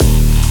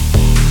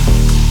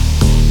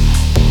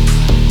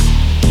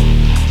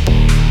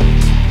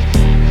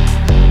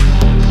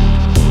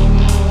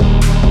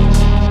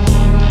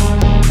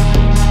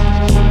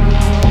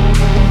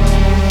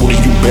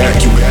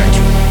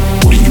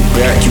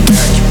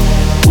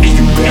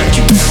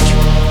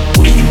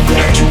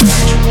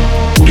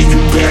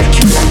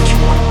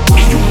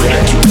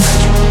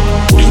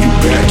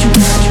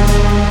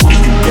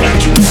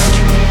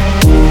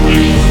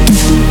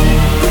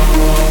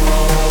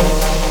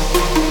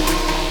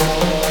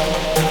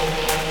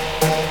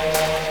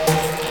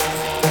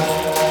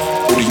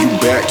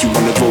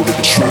roll to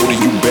the true.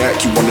 Holding you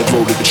back, you wanna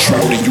roll to the true.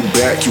 Holding you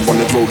back, you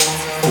wanna roll.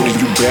 Holding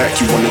you back,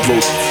 you wanna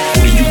roll.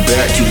 Holding you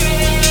back, you.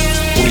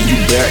 Holding you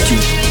back, you.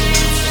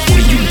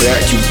 Holding you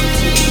back, you.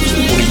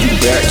 Holding you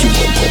back, you.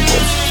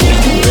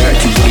 Holding you back,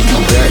 you. Holding you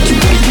back, you.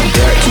 Holding you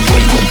back, you.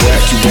 Holding you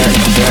back, you. Back,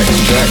 you back, you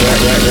back, back,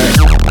 back,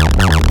 back.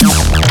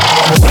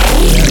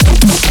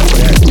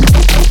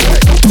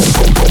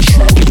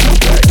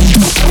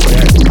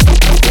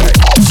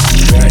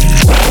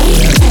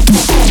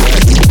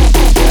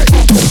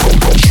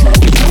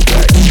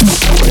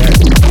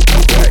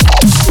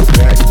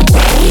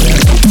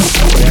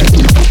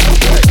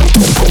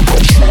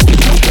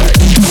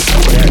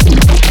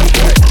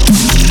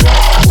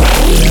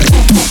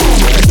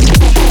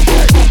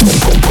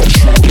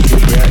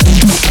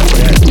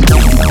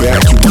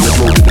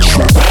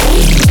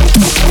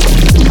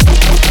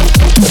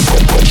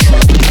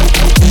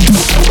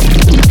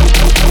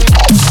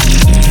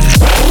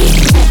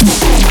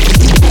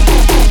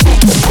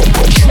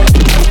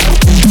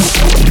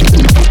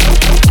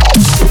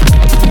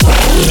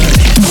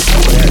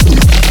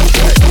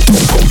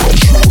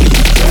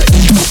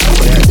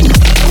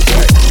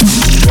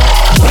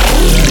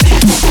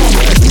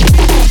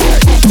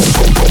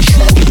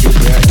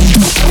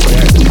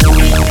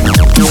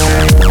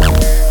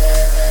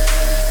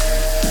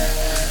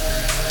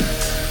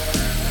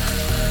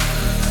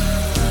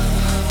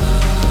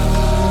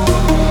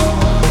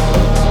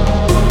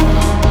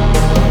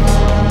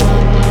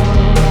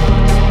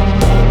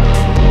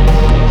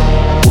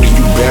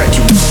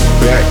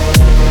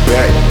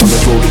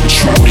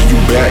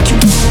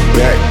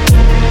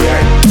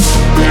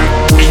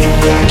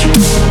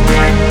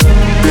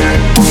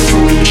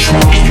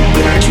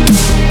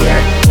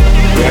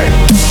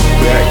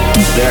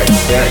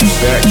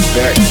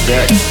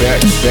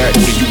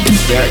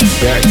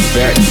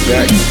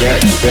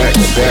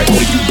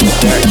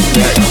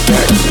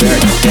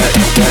 Back,